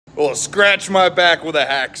Well, scratch my back with a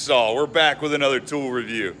hacksaw. We're back with another tool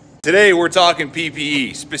review. Today we're talking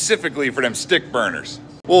PPE, specifically for them stick burners.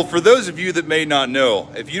 Well, for those of you that may not know,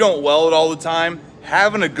 if you don't weld all the time,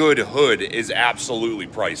 having a good hood is absolutely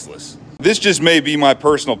priceless. This just may be my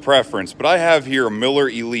personal preference, but I have here a Miller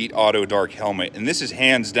Elite Auto Dark helmet, and this is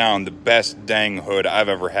hands down the best dang hood I've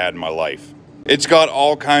ever had in my life. It's got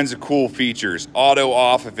all kinds of cool features. Auto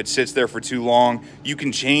off if it sits there for too long. You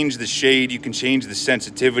can change the shade, you can change the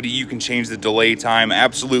sensitivity, you can change the delay time,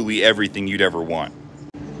 absolutely everything you'd ever want.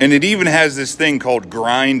 And it even has this thing called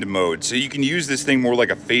grind mode, so you can use this thing more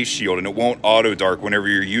like a face shield and it won't auto dark whenever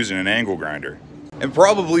you're using an angle grinder. And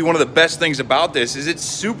probably one of the best things about this is it's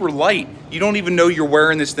super light. You don't even know you're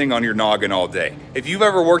wearing this thing on your noggin all day. If you've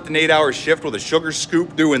ever worked an 8-hour shift with a sugar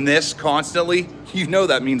scoop doing this constantly, you know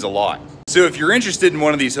that means a lot. So if you're interested in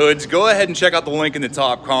one of these hoods, go ahead and check out the link in the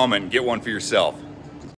top comment and get one for yourself.